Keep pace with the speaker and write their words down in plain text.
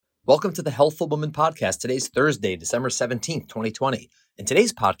Welcome to the Healthful Woman Podcast. Today's Thursday, December 17th, 2020. In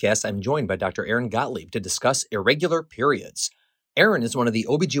today's podcast, I'm joined by Dr. Erin Gottlieb to discuss irregular periods. Erin is one of the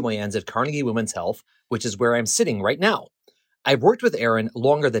OBGYNs at Carnegie Women's Health, which is where I'm sitting right now. I've worked with Erin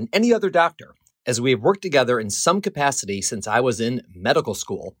longer than any other doctor, as we have worked together in some capacity since I was in medical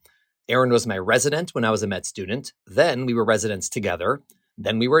school. Erin was my resident when I was a med student. Then we were residents together.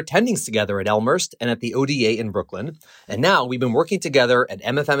 Then we were attendings together at Elmhurst and at the ODA in Brooklyn. And now we've been working together at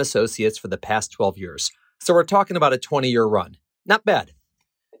MFM Associates for the past 12 years. So we're talking about a 20-year run. Not bad.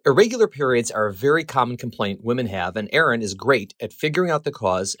 Irregular periods are a very common complaint women have, and Erin is great at figuring out the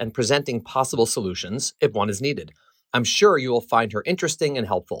cause and presenting possible solutions if one is needed. I'm sure you will find her interesting and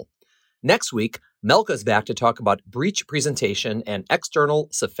helpful. Next week, Melka is back to talk about breech presentation and external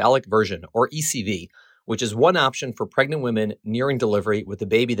cephalic version, or ECV, which is one option for pregnant women nearing delivery with a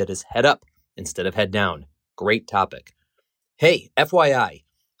baby that is head up instead of head down. Great topic. Hey, FYI,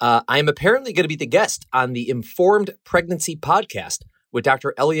 I am apparently going to be the guest on the Informed Pregnancy podcast with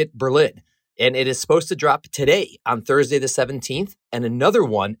Dr. Elliot Berlin, and it is supposed to drop today on Thursday the 17th and another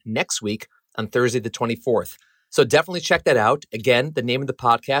one next week on Thursday the 24th. So definitely check that out. Again, the name of the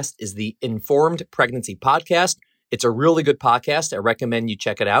podcast is the Informed Pregnancy Podcast. It's a really good podcast. I recommend you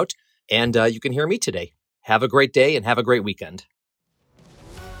check it out. And you can hear me today. Have a great day and have a great weekend.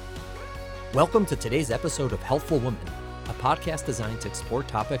 Welcome to today's episode of Healthful Woman, a podcast designed to explore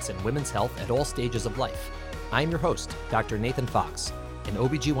topics in women's health at all stages of life. I'm your host, Dr. Nathan Fox, an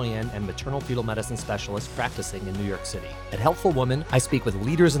OBGYN and maternal fetal medicine specialist practicing in New York City. At Healthful Woman, I speak with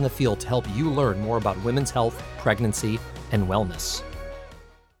leaders in the field to help you learn more about women's health, pregnancy, and wellness.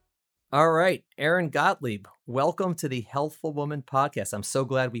 All right, Erin Gottlieb, welcome to the Healthful Woman Podcast. I'm so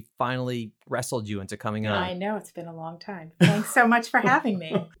glad we finally wrestled you into coming on. I know, it's been a long time. Thanks so much for having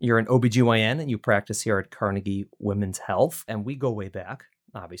me. You're an OBGYN and you practice here at Carnegie Women's Health, and we go way back,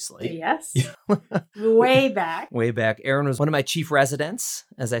 obviously. Yes, way back. Way back. Erin was one of my chief residents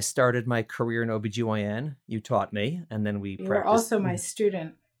as I started my career in OBGYN. You taught me, and then we practiced. You were also my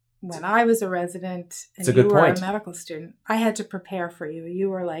student when I was a resident and you were a medical student. I had to prepare for you. You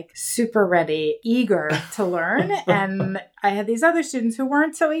were like super ready, eager to learn. And I had these other students who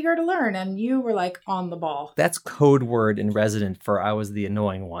weren't so eager to learn. And you were like on the ball. That's code word in resident for I was the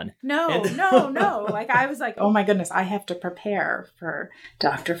annoying one. No. Like I was like, oh my goodness, I have to prepare for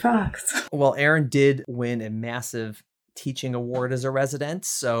Dr. Fox. Well, Erin did win a massive teaching award as a resident.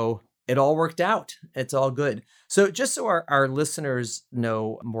 So it all worked out. It's all good. So just so our listeners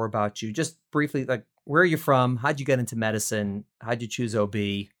know more about you, just briefly, like, where are you from? How'd you get into medicine? How'd you choose OB?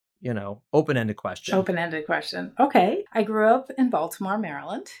 You know, open-ended question. Open-ended question. Okay. I grew up in Baltimore,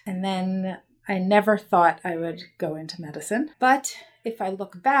 Maryland, and then I never thought I would go into medicine. But if I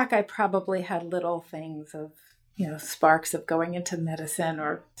look back, I probably had little things of sparks of going into medicine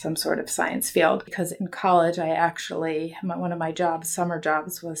or some sort of science field. Because in college, one of my summer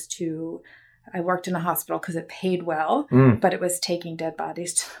jobs was I worked in a hospital because it paid well, but it was taking dead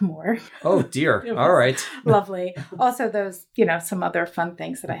bodies to the morgue. Oh, dear. All right. Lovely. Also, those, some other fun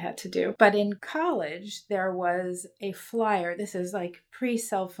things that I had to do. But in college, there was a flyer. This is like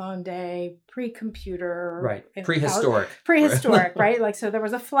pre-cell phone day, pre-computer. Right. Prehistoric. Prehistoric, right? Like, so there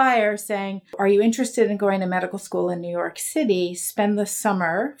was a flyer saying, are you interested in going to medical school in New York City? Spend the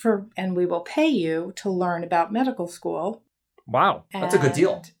summer and we will pay you to learn about medical school. Wow. That's a good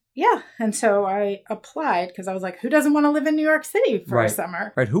deal. Yeah. And so I applied because I was like, who doesn't want to live in New York City for a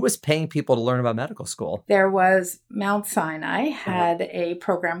summer? Right. Who was paying people to learn about medical school? There was Mount Sinai had a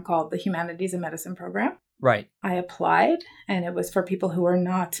program called the Humanities and Medicine program. Right. I applied, and it was for people who were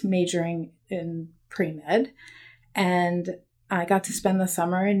not majoring in pre-med. And I got to spend the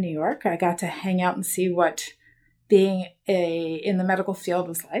summer in New York. I got to hang out and see what being in the medical field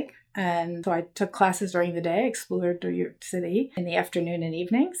was like. And so I took classes during the day, explored New York City in the afternoon and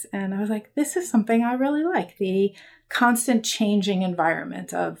evenings. And I was like, this is something I really like, the constant changing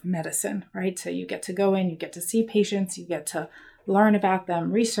environment of medicine, right? So you get to go in, you get to see patients, you get to learn about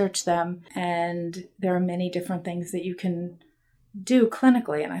them, research them. And there are many different things that you can do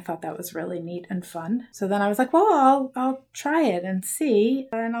clinically. And I thought that was really neat and fun. So then I was like, well, I'll try it and see,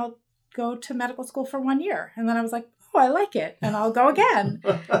 and I'll go to medical school for 1 year. And then I was like, oh, I like it, and I'll go again.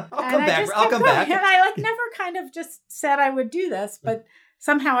 I'll come back. And I never kind of just said I would do this, but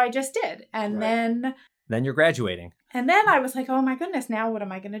somehow I just did. And then you're graduating. And then I was like, oh my goodness, now what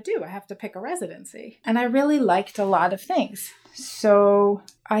am I going to do? I have to pick a residency. And I really liked a lot of things. So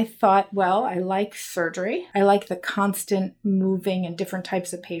I thought, well, I like surgery. I like the constant moving and different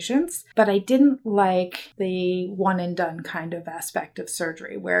types of patients, but I didn't like the one and done kind of aspect of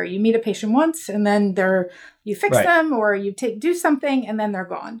surgery where you meet a patient once and then you fix them or you do something and then they're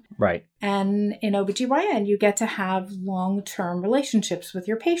gone. Right. And in OBGYN, you get to have long-term relationships with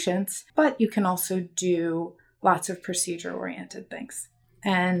your patients, but you can also do lots of procedure-oriented things.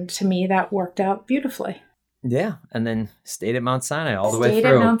 And to me, that worked out beautifully. Yeah. And then stayed at Mount Sinai all the way through.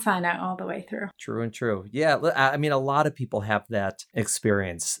 Stayed at Mount Sinai all the way through. True and true. Yeah. I mean, a lot of people have that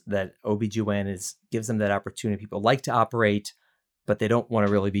experience that OBGYN gives them that opportunity. People like to operate, but they don't want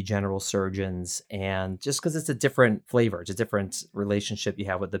to really be general surgeons. And just because it's a different flavor, it's a different relationship you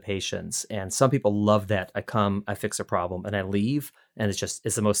have with the patients. And some people love that. I come, I fix a problem, and I leave. And it's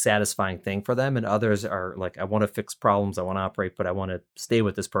the most satisfying thing for them. And others are like, I want to fix problems, I want to operate, but I want to stay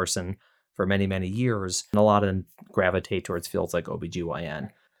with this person for many, many years. And a lot of them gravitate towards fields like OBGYN.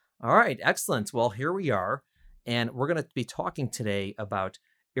 All right, excellent. Well, here we are. And we're going to be talking today about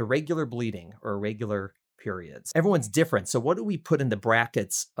irregular bleeding or irregular periods. Everyone's different. So what do we put in the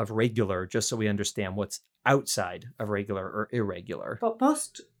brackets of regular, just so we understand what's outside of regular or irregular? But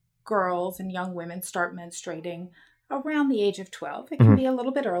most girls and young women start menstruating around the age of 12. It can be a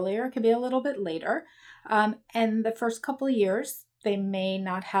little bit earlier. It can be a little bit later. And the first couple of years, they may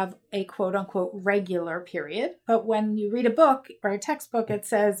not have a quote unquote regular period. But when you read a book or a textbook, it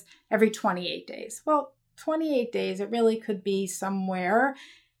says every 28 days. Well, 28 days, it really could be somewhere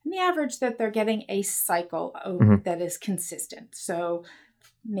in the average that they're getting a cycle that is consistent. So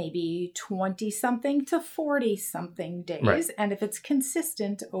maybe 20-something to 40-something days. Right. And if it's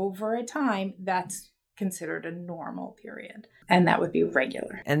consistent over a time, that's considered a normal period. And that would be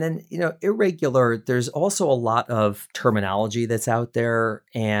regular. And then, irregular, there's also a lot of terminology that's out there,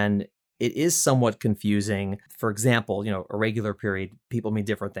 and it is somewhat confusing. For example, irregular period, people mean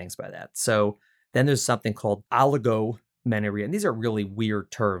different things by that. So then there's something called oligomenorrhea. And these are really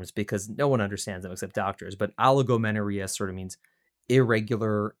weird terms because no one understands them except doctors. But oligomenorrhea sort of means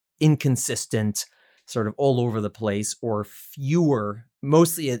irregular, inconsistent, sort of all over the place, or fewer,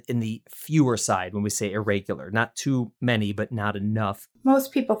 mostly in the fewer side when we say irregular. Not too many, but not enough.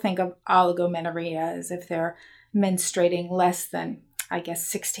 Most people think of oligomenorrhea as if they're menstruating less than,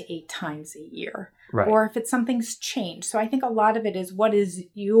 6 to 8 times a year. Right. Or if it's something's changed. So I think a lot of it is what is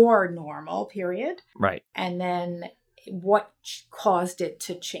your normal period? Right. And then what caused it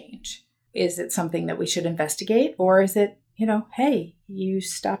to change? Is it something that we should investigate? Or is it, hey, you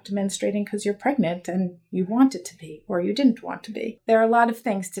stopped menstruating because you're pregnant and you want it to be, or you didn't want to be. There are a lot of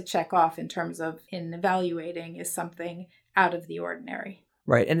things to check off in terms of in evaluating is something out of the ordinary.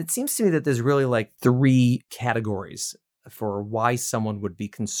 Right. And it seems to me that there's really like 3 categories for why someone would be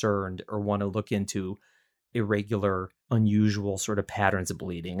concerned or want to look into irregular, unusual sort of patterns of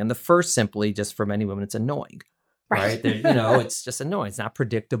bleeding. And the first, simply, just for many women, it's annoying. Right. It's just annoying. It's not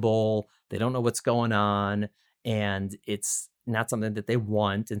predictable. They don't know what's going on. And it's not something that they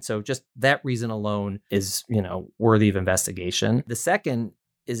want. And so just that reason alone is, worthy of investigation. The second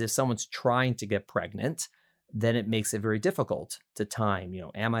is if someone's trying to get pregnant, then it makes it very difficult to time,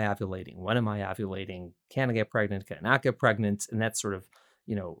 am I ovulating? When am I ovulating? Can I get pregnant? Can I not get pregnant? And that's sort of,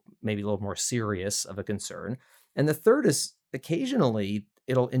 maybe a little more serious of a concern. And the third is occasionally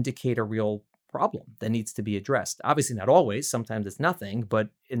it'll indicate a real problem that needs to be addressed. Obviously not always, sometimes it's nothing, but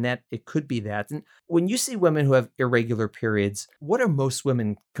in that it could be that. And when you see women who have irregular periods, what are most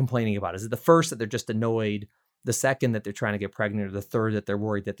women complaining about? Is it the first that they're just annoyed, the second that they're trying to get pregnant, or the third that they're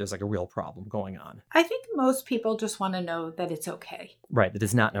worried that there's like a real problem going on? I think most people just want to know that it's okay. Right, that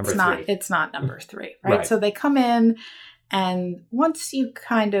it's not number 3. It's not number 3, right? So they come in, and once you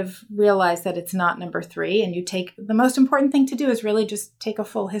kind of realize that it's not number 3, and the most important thing to do is really just take a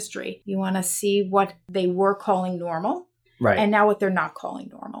full history. You want to see what they were calling normal, right, and now what they're not calling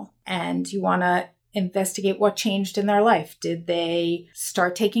normal. And you want to investigate what changed in their life. Did they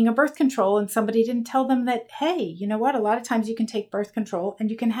start taking a birth control and somebody didn't tell them that, hey, you know what? A lot of times you can take birth control and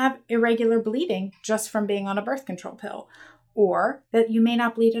you can have irregular bleeding just from being on a birth control pill. Or that you may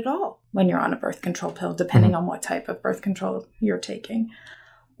not bleed at all when you're on a birth control pill, depending on what type of birth control you're taking.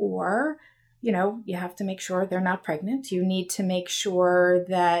 Or, you have to make sure they're not pregnant. You need to make sure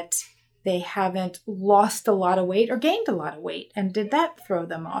that they haven't lost a lot of weight or gained a lot of weight. And did that throw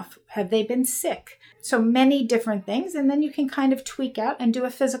them off? Have they been sick? So many different things. And then you can kind of tweak out and do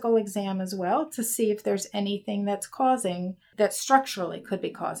a physical exam as well to see if there's anything that structurally could be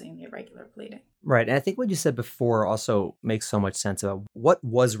causing the irregular bleeding. Right. And I think what you said before also makes so much sense about what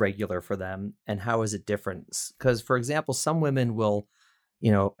was regular for them and how is it different? Because, for example, some women will,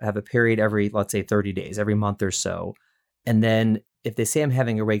 have a period every, let's say, 30 days, every month or so. And then if they say I'm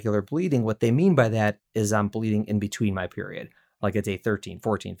having irregular bleeding, what they mean by that is I'm bleeding in between my period, like at day 13,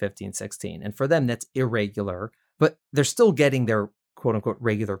 14, 15, 16. And for them, that's irregular, but they're still getting their quote unquote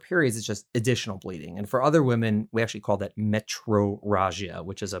regular periods. It's just additional bleeding. And for other women, we actually call that metrorrhagia,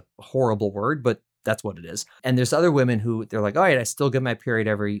 which is a horrible word, but that's what it is. And there's other women who they're like, all right, I still get my period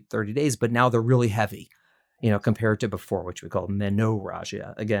every 30 days, but now they're really heavy, compared to before, which we call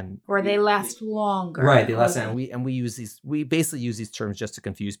menorrhagia. Again, or they last longer. Right, they last longer. We basically use these terms just to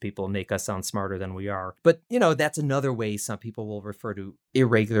confuse people and make us sound smarter than we are. But that's another way some people will refer to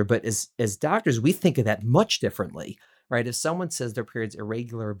irregular. But as doctors, we think of that much differently, right? If someone says their period's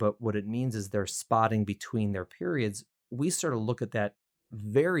irregular, but what it means is they're spotting between their periods, we sort of look at that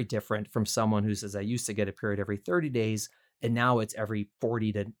very different from someone who says, I used to get a period every 30 days, and now it's every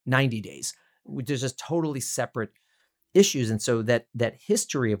 40 to 90 days. There's just totally separate issues. And so that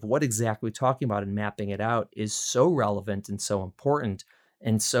history of what exactly we're talking about and mapping it out is so relevant and so important.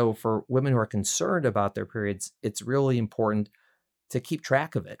 And so for women who are concerned about their periods, it's really important to keep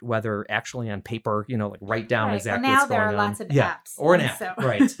track of it, whether actually on paper, like write down exactly what's going on. Now there are lots of apps. Or an app. So.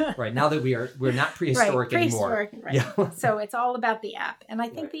 Right. Now that we're not prehistoric anymore. Right. Yeah. So it's all about the app. And I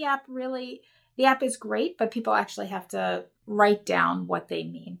think the app is great, but people actually have to write down what they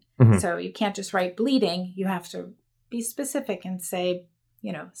mean. Mm-hmm. So you can't just write bleeding. You have to be specific and say,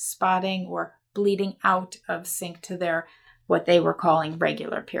 spotting or bleeding out of sync to their what they were calling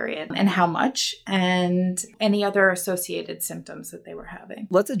regular period and how much and any other associated symptoms that they were having.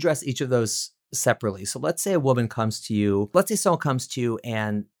 Let's address each of those separately. So let's say someone comes to you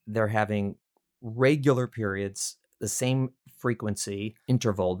and they're having regular periods, the same frequency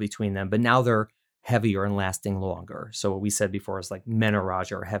interval between them, but now they're heavier and lasting longer. So what we said before is like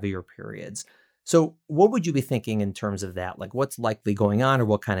menorrhagia or heavier periods. So what would you be thinking in terms of that? Like what's likely going on, or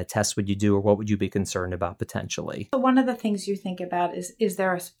what kind of tests would you do, or what would you be concerned about potentially? So one of the things you think about is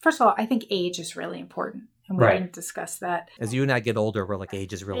there, first of all, I think age is really important. And we didn't discuss that. As you and I get older, we're like,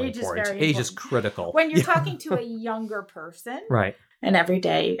 age is really important. Age is critical. When you're talking to a younger person. Right. And every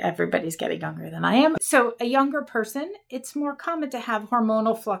day, everybody's getting younger than I am. So a younger person, it's more common to have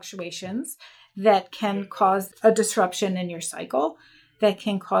hormonal fluctuations that can cause a disruption in your cycle, that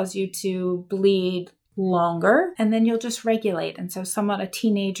can cause you to bleed longer, and then you'll just regulate. And so a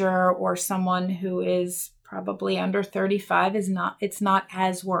teenager or someone who is probably under 35 it's not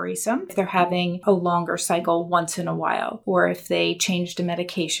as worrisome if they're having a longer cycle once in a while, or if they changed a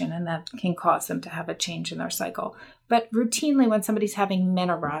medication and that can cause them to have a change in their cycle. But routinely, when somebody's having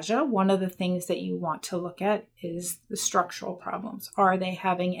menorrhagia, one of the things that you want to look at is the structural problems. Are they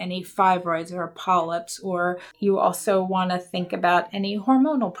having any fibroids or polyps? Or you also want to think about any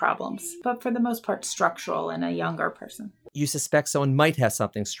hormonal problems, but for the most part, structural in a younger person. You suspect someone might have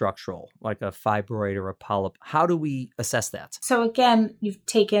something structural, like a fibroid or a polyp. How do we assess that? So again, you've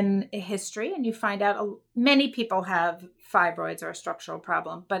taken a history and you find out many people have fibroids or a structural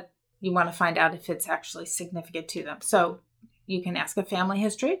problem, but you want to find out if it's actually significant to them. So you can ask a family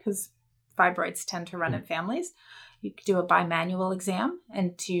history because fibroids tend to run in families. You could do a bimanual exam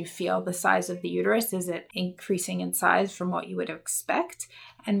and to feel the size of the uterus. Is it increasing in size from what you would expect?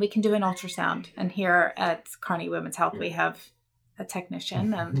 And we can do an ultrasound. And here at Carnegie Women's Health, we have a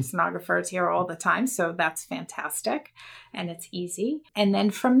technician and sonographers here all the time. So that's fantastic. And it's easy. And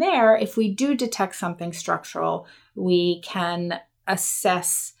then from there, if we do detect something structural, we can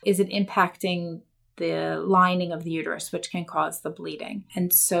assess, is it impacting the lining of the uterus, which can cause the bleeding.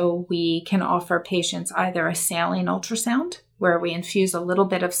 And so we can offer patients either a saline ultrasound, where we infuse a little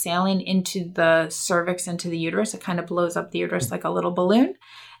bit of saline into the cervix, into the uterus. It kind of blows up the uterus like a little balloon.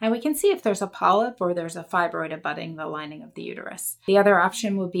 And we can see if there's a polyp or there's a fibroid abutting the lining of the uterus. The other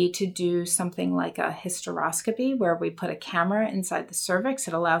option would be to do something like a hysteroscopy, where we put a camera inside the cervix.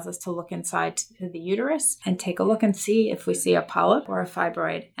 It allows us to look inside to the uterus and take a look and see if we see a polyp or a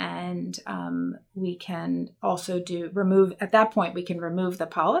fibroid. And we can also remove the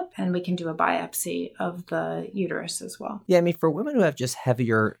polyp, and we can do a biopsy of the uterus as well. Yeah, I mean, for women who have just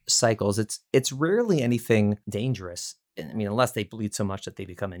heavier cycles, it's rarely anything dangerous. I mean, unless they bleed so much that they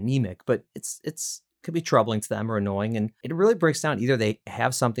become anemic, but it's could be troubling to them or annoying. And it really breaks down. Either they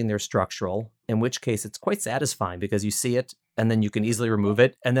have something, they're structural, in which case it's quite satisfying because you see it and then you can easily remove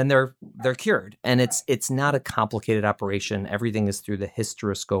it, and then they're cured. And it's not a complicated operation. Everything is through the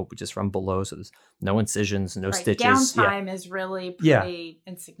hysteroscope, which is from below, so there's no incisions, no stitches. Downtime is really pretty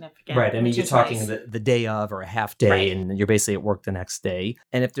insignificant. Right. I mean, you're talking the day of or a half day, and you're basically at work the next day.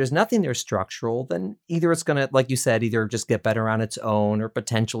 And if there's nothing there structural, then either it's going to, like you said, either just get better on its own, or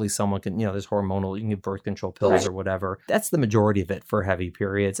potentially someone can, there's hormonal, you can give birth control pills or whatever. That's the majority of it for heavy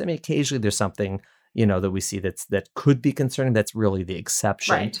periods. I mean, occasionally there's something that we see that could be concerning. That's really the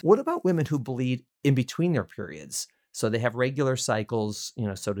exception. Right. What about women who bleed in between their periods? So they have regular cycles,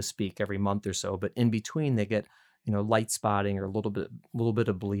 so to speak, every month or so, but in between they get, light spotting or a little bit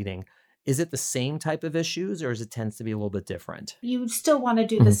of bleeding. Is it the same type of issues, or is it tends to be a little bit different? You still want to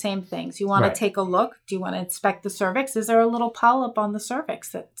do the same things. You want to take a look. Do you want to inspect the cervix? Is there a little polyp on the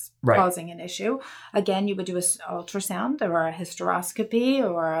cervix that's causing an issue? Again, you would do an ultrasound or a hysteroscopy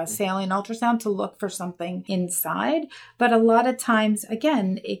or a saline ultrasound to look for something inside. But a lot of times,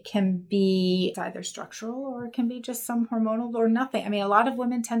 again, it can be either structural or it can be just some hormonal or nothing. I mean, a lot of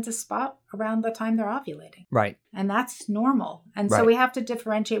women tend to spot around the time they're ovulating. Right. And that's normal. And so we have to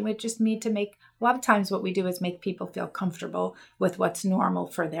differentiate. We just need to make, a lot of times what we do is make people feel comfortable with what's normal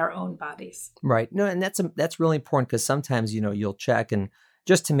for their own bodies. Right. No, and that's really important, because sometimes, you'll check and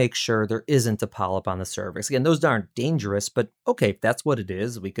just to make sure there isn't a polyp on the cervix. Again, those aren't dangerous, but okay, if that's what it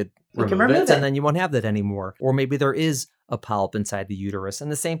is, we could remove it, and then you won't have that anymore. Or maybe there is a polyp inside the uterus,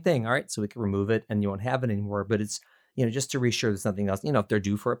 and the same thing. All right, so we can remove it and you won't have it anymore. But it's, just to reassure there's nothing else, if they're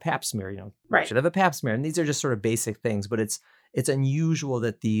due for a pap smear, should have a pap smear. And these are just sort of basic things, but it's unusual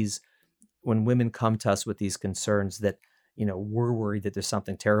that when women come to us with these concerns that, we're worried that there's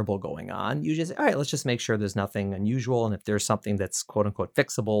something terrible going on, you just say, all right, let's just make sure there's nothing unusual. And if there's something that's quote unquote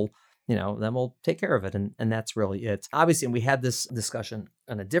fixable, then we'll take care of it. And that's really it. Obviously, and we had this discussion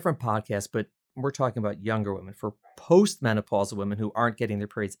on a different podcast, but we're talking about younger women. For postmenopausal women who aren't getting their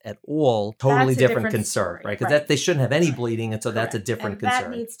periods at all, totally different concern, right? Because they shouldn't have any bleeding, and so that's a different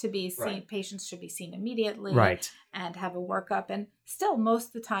concern. That needs to be seen. Patients should be seen immediately, and have a workup. And still, most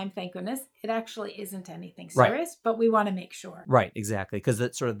of the time, thank goodness, it actually isn't anything serious, but we want to make sure. Right, exactly, because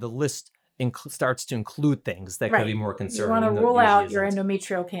that sort of the list starts to include things that could be more concerning. You want to rule out your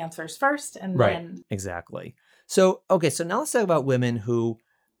endometrial cancers first, and then exactly. So now let's talk about women who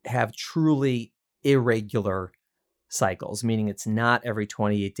have truly irregular cycles, meaning it's not every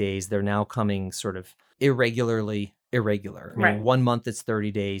 28 days. They're now coming sort of irregular. Meaning 1 month it's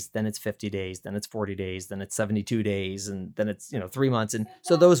 30 days, then it's 50 days, then it's 40 days, then it's 72 days, and then it's 3 months. And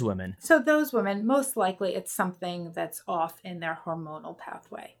so those women, most likely it's something that's off in their hormonal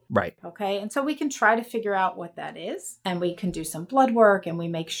pathway. Right. Okay. And so we can try to figure out what that is, and we can do some blood work, and we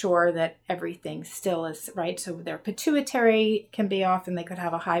make sure that everything still is right. So their pituitary can be off, and they could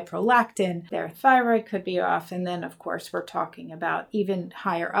have a high prolactin. Their thyroid could be off. And then, of course, we're talking about even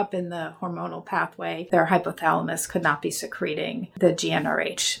higher up in the hormonal pathway, their hypothalamus could not be secreting the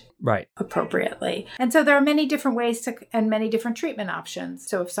GnRH appropriately. And so there are many different ways and many different treatment options.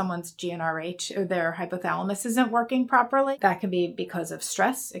 So if someone's GnRH or their hypothalamus isn't working properly, that can be because of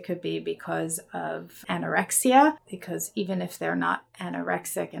stress. It could be because of anorexia, because even if they're not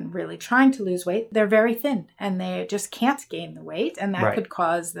anorexic and really trying to lose weight, they're very thin and they just can't gain the weight. And that could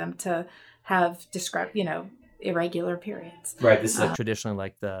cause them to have irregular periods. Right. This is traditionally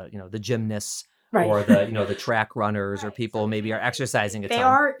like the gymnasts. Or the track runners, or people maybe are exercising a ton. They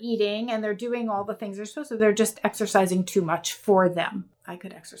are eating and they're doing all the things they're supposed to. They're just exercising too much for them. I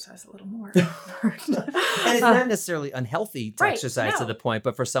could exercise a little more. And it's not necessarily unhealthy to exercise to the point,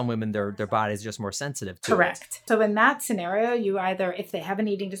 but for some women, their body is just more sensitive to it. Correct. So in that scenario, you either, if they have an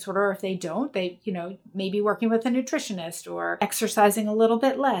eating disorder or if they don't, they, maybe working with a nutritionist or exercising a little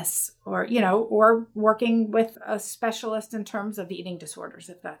bit less or, or working with a specialist in terms of eating disorders,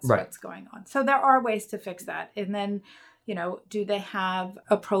 if that's what's going on. So there are ways to fix that. And then, do they have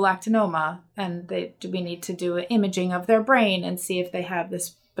a prolactinoma, and do we need to do an imaging of their brain and see if they have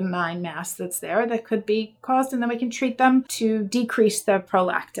this benign mass that's there that could be caused, and then we can treat them to decrease the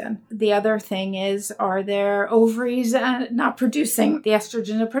prolactin. The other thing is, are their ovaries not producing the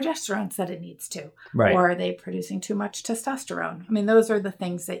estrogen and progesterones that it needs to? Right. Or are they producing too much testosterone? I mean, those are the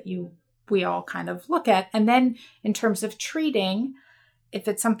things that we all kind of look at. And then in terms of treating, if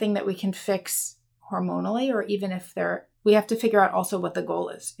it's something that we can fix hormonally, or even if we have to figure out also what the goal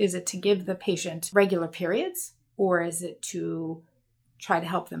is. Is it to give the patient regular periods, or is it to try to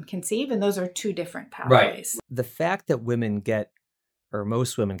help them conceive? And those are two different pathways. Right. The fact that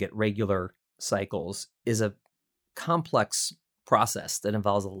most women get regular cycles is a complex process that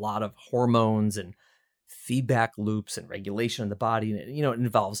involves a lot of hormones and feedback loops and regulation of the body. And, it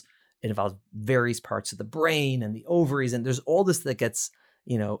involves It involves various parts of the brain and the ovaries, and there's all this that gets,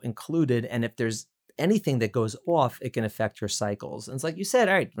 included. And if there's anything that goes off, it can affect your cycles. And it's like you said,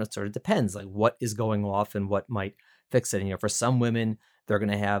 all right, it sort of depends, like what is going off and what might fix it. For some women, they're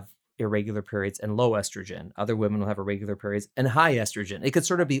going to have irregular periods and low estrogen. Other women will have irregular periods and high estrogen. It could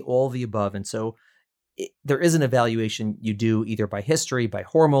sort of be all the above. And so there is an evaluation you do either by history, by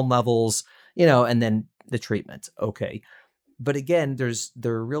hormone levels, and then the treatment. Okay. But again,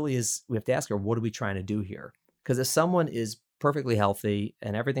 there really is, we have to ask her, what are we trying to do here? Because if someone is perfectly healthy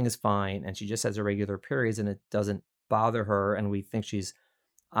and everything is fine and she just has irregular periods and it doesn't bother her and we think she's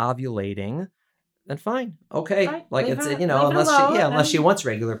ovulating, then fine. Okay. Right. Like leave it's, her, unless she wants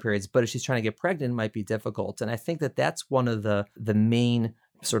regular periods, but if she's trying to get pregnant, it might be difficult. And I think that that's one of the main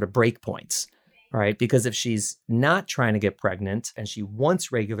sort of break points, right? Because if she's not trying to get pregnant and she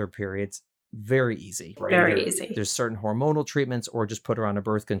wants regular periods, very easy, right? Very easy. There's certain hormonal treatments, or just put her on a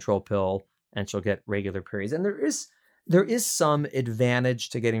birth control pill and she'll get regular periods. And there is some advantage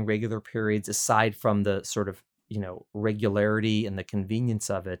to getting regular periods aside from the sort of, regularity and the convenience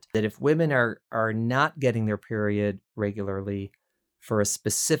of it, that if women are not getting their period regularly for a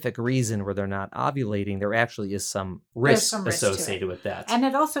specific reason where they're not ovulating, there actually is some risk associated with that. And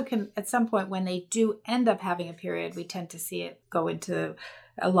it also can, at some point when they do end up having a period, we tend to see it go into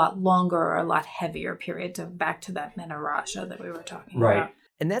a lot longer or a lot heavier period, back to that menorrhagia that we were talking about.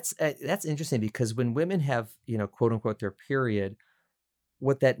 And that's interesting, because when women have, quote unquote, their period,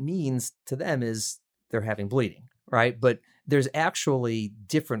 what that means to them is they're having bleeding, right? But there's actually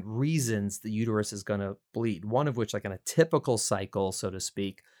different reasons the uterus is going to bleed. One of which, like in a typical cycle, so to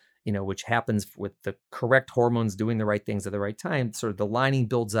speak, which happens with the correct hormones doing the right things at the right time, sort of the lining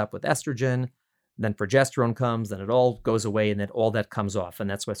builds up with estrogen, then progesterone comes, then it all goes away, and then all that comes off. And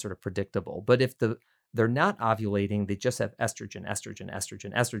that's what's sort of predictable. But if they're not ovulating, they just have estrogen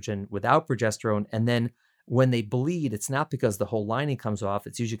without progesterone. And then when they bleed, it's not because the whole lining comes off.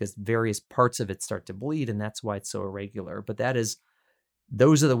 It's usually because various parts of it start to bleed, and that's why it's so irregular. But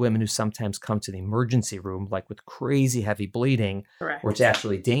those are the women who sometimes come to the emergency room, like with crazy heavy bleeding, Correct. Where it's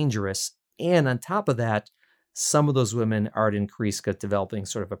actually dangerous. And on top of that, some of those women are at increased risk of developing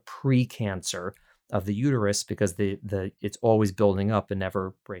sort of a pre-cancer of the uterus, because it's always building up and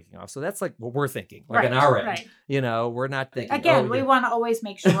never breaking off. So that's like what we're thinking, like on our end. We're not thinking. Again, we want to always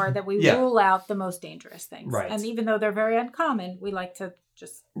make sure that we rule out the most dangerous things. Right. And even though they're very uncommon, we like to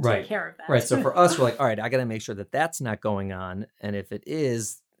just take care of that. Right. So for us, we're like, all right, I got to make sure that that's not going on. And if it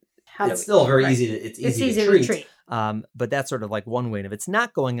is, it's still very easy to, it's easy to treat. But that's sort of like one way. And if it's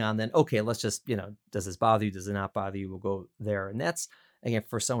not going on, then okay, let's just, does this bother you? Does it not bother you? We'll go there. And that's, again,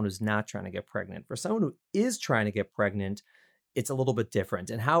 for someone who's not trying to get pregnant. For someone who is trying to get pregnant, it's a little bit different.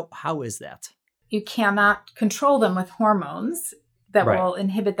 And how is that? You cannot control them with hormones that will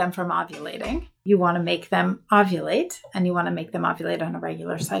inhibit them from ovulating. You want to make them ovulate, and you want to make them ovulate on a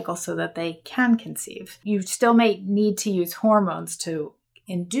regular cycle so that they can conceive. You still may need to use hormones to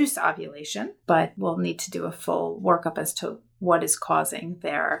induce ovulation, but we'll need to do a full workup as to what is causing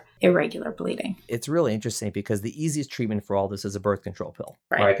their irregular bleeding. It's really interesting, because the easiest treatment for all this is a birth control pill,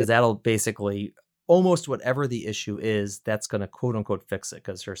 right? Because that'll basically, almost whatever the issue is, that's going to quote unquote fix it,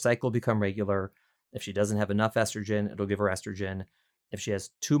 because her cycle will become regular. If she doesn't have enough estrogen, it'll give her estrogen. If she has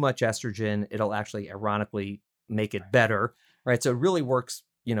too much estrogen, it'll actually ironically make it better, right? So it really works,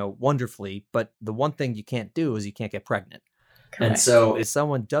 wonderfully. But the one thing you can't do is you can't get pregnant. Correct. And so if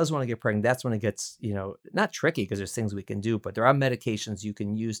someone does want to get pregnant, that's when it gets, not tricky, because there's things we can do, but there are medications you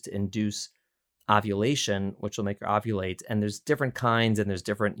can use to induce ovulation, which will make her ovulate. And there's different kinds, and there's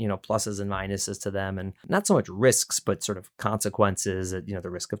different, pluses and minuses to them, and not so much risks, but sort of consequences, the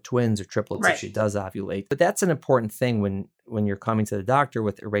risk of twins or triplets if she does ovulate. But that's an important thing when you're coming to the doctor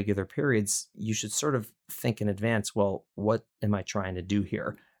with irregular periods. You should sort of think in advance, well, what am I trying to do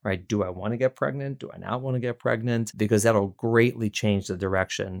here? Right? Do I want to get pregnant? Do I not want to get pregnant? Because that'll greatly change the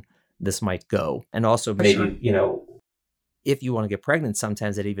direction this might go. And also maybe, if you want to get pregnant,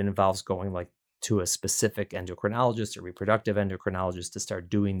 sometimes it even involves going like to a specific endocrinologist or reproductive endocrinologist to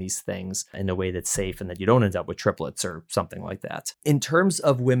start doing these things in a way that's safe and that you don't end up with triplets or something like that. In terms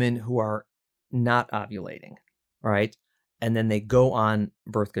of women who are not ovulating, right? And then they go on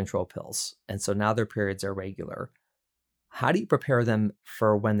birth control pills. And so now their periods are regular. How do you prepare them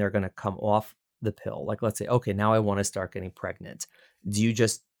for when they're going to come off the pill? Like, let's say, okay, now I want to start getting pregnant. Do you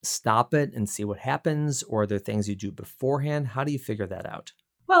just stop it and see what happens? Or are there things you do beforehand? How do you figure that out?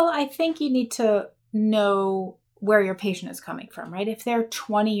 Well, I think you need to know where your patient is coming from, right? If they're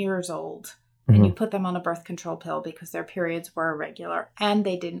 20 years old and you put them on a birth control pill because their periods were irregular and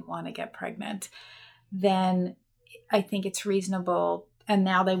they didn't want to get pregnant, then I think it's reasonable and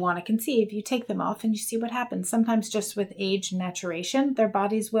now they want to conceive, you take them off and you see what happens. Sometimes just with age and maturation, their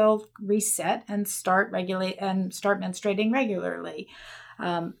bodies will reset and start menstruating regularly.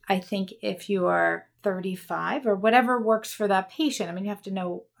 I think if you are 35 or whatever works for that patient, I mean, you have to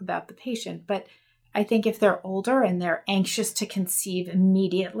know about the patient, but I think if they're older and they're anxious to conceive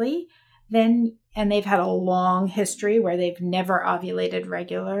immediately, then, and they've had a long history where they've never ovulated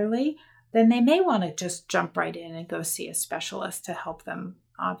regularly, then they may want to just jump right in and go see a specialist to help them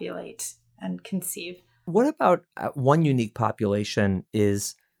ovulate and conceive. What about one unique population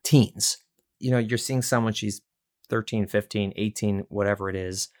is teens? You're seeing someone, she's 13, 15, 18, whatever it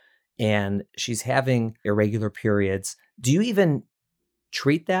is, and she's having irregular periods. Do you even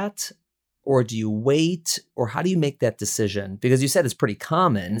treat that? Or do you wait? Or how do you make that decision? Because you said it's pretty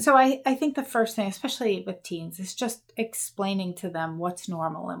common. So I think the first thing, especially with teens, is just explaining to them what's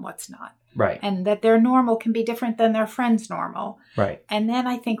normal and what's not. Right. And that their normal can be different than their friend's normal. Right. And then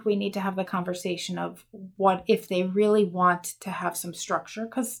I think we need to have the conversation of what if they really want to have some structure.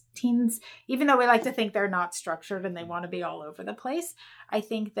 Because teens, even though we like to think they're not structured and they want to be all over the place, I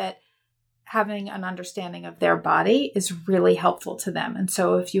think that having an understanding of their body is really helpful to them. And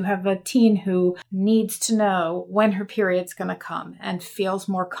so if you have a teen who needs to know when her period's going to come and feels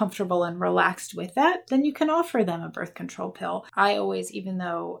more comfortable and relaxed with that, then you can offer them a birth control pill. I always, even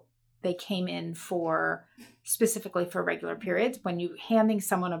though they came in specifically for regular periods, when you handing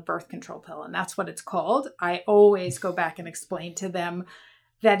someone a birth control pill, and that's what it's called, I always go back and explain to them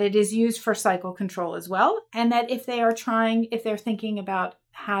that it is used for cycle control as well. And that if they're thinking about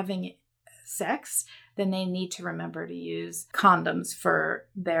having sex, then they need to remember to use condoms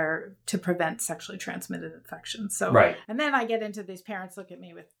to prevent sexually transmitted infections. So, right. And then I get into these parents look at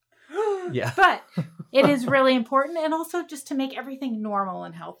me with, yeah. But it is really important. And also just to make everything normal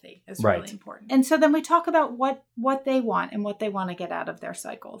and healthy is right. really important. And so then we talk about what they want and what they want to get out of their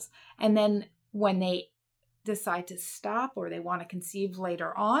cycles. And then when they decide to stop or they want to conceive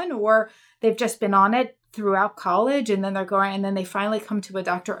later on, or they've just been on it throughout college and then they finally come to a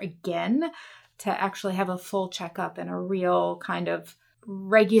doctor again to actually have a full checkup and a real kind of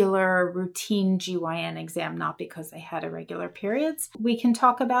regular routine GYN exam, not because they had irregular periods. We can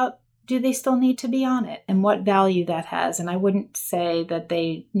talk about, do they still need to be on it and what value that has? And I wouldn't say that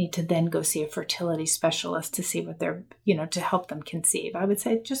they need to then go see a fertility specialist to see what they're, to help them conceive. I would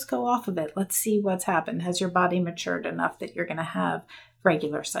say just go off of it. Let's see what's happened. Has your body matured enough that you're going to have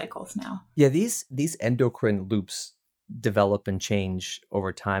regular cycles now? Yeah, these endocrine loops develop and change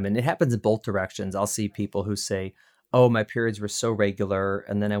over time. And it happens in both directions. I'll see people who say, oh, my periods were so regular,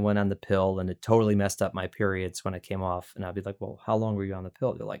 and then I went on the pill, and it totally messed up my periods when I came off. And I'd be like, well, how long were you on the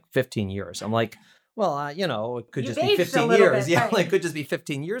pill? They're like, 15 years. I'm like, well, it could just be 15 years. Bit, yeah, right. It could just be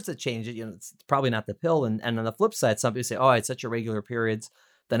 15 years to change it. It's probably not the pill. And on the flip side, some people say, oh, I had such irregular periods.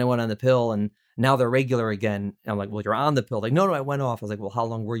 Then I went on the pill, and now they're regular again. And I'm like, well, you're on the pill. Like, no, I went off. I was like, well, how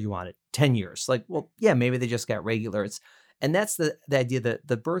long were you on it? 10 years. Like, well, yeah, maybe they just got regular. And that's the idea that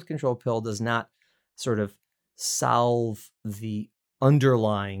the birth control pill does not sort of solve the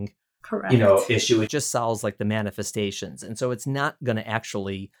underlying correct issue. It just solves like the manifestations. And so it's not going to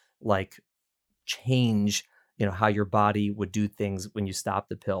actually like change how your body would do things when you stop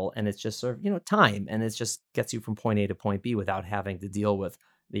the pill. And it's just sort of time, and it just gets you from point A to point B without having to deal with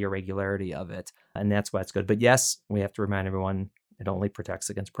the irregularity of it. And that's why it's good. But yes, we have to remind everyone, it only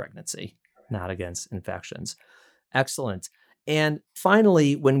protects against pregnancy, not against infections. Excellent. And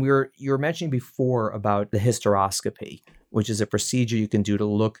finally, when you were mentioning before about the hysteroscopy, which is a procedure you can do to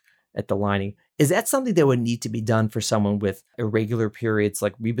look at the lining, is that something that would need to be done for someone with irregular periods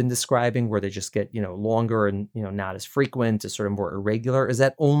like we've been describing, where they just get, longer and, not as frequent, is sort of more irregular? Is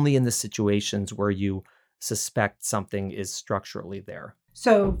that only in the situations where you suspect something is structurally there?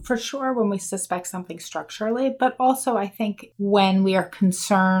 So for sure, when we suspect something structurally, but also I think when we are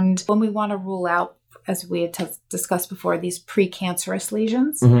concerned, when we want to rule out, as we had discussed before, these precancerous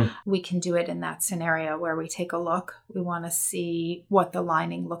lesions, we can do it in that scenario where we take a look. We want to see what the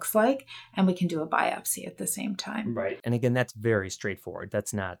lining looks like, and we can do a biopsy at the same time. Right. And again, that's very straightforward.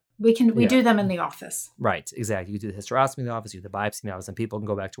 That's not... We do them in the office. Right. Exactly. You do the hysteroscopy in the office, you do the biopsy in the office, and people can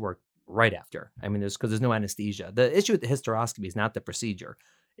go back to work right after. I mean, because there's no anesthesia. The issue with the hysteroscopy is not the procedure.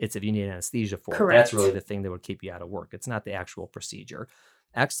 It's if you need anesthesia for Correct. it. That's really the thing that would keep you out of work. It's not the actual procedure.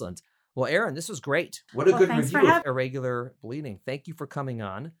 Excellent. Well, Erin, this was great. What a good review of irregular bleeding. Thank you for coming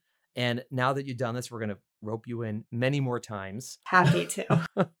on. And now that you've done this, we're going to rope you in many more times. Happy to.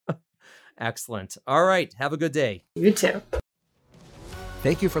 Excellent. All right. Have a good day. You too.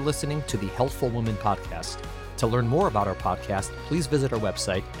 Thank you for listening to the Healthful Woman Podcast. To learn more about our podcast, please visit our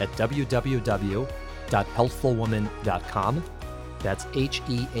website at www.healthfulwoman.com. That's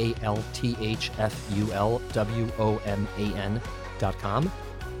HEALTHFULWOMAN.com.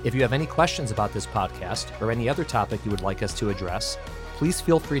 If you have any questions about this podcast or any other topic you would like us to address, please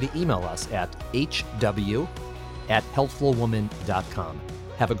feel free to email us at hw@healthfulwoman.com.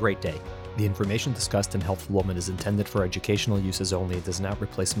 Have a great day. The information discussed in Healthful Woman is intended for educational uses only and does not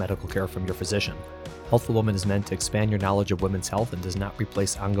replace medical care from your physician. Healthful Woman is meant to expand your knowledge of women's health and does not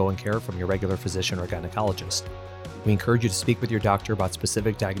replace ongoing care from your regular physician or gynecologist. We encourage you to speak with your doctor about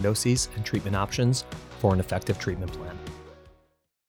specific diagnoses and treatment options for an effective treatment plan.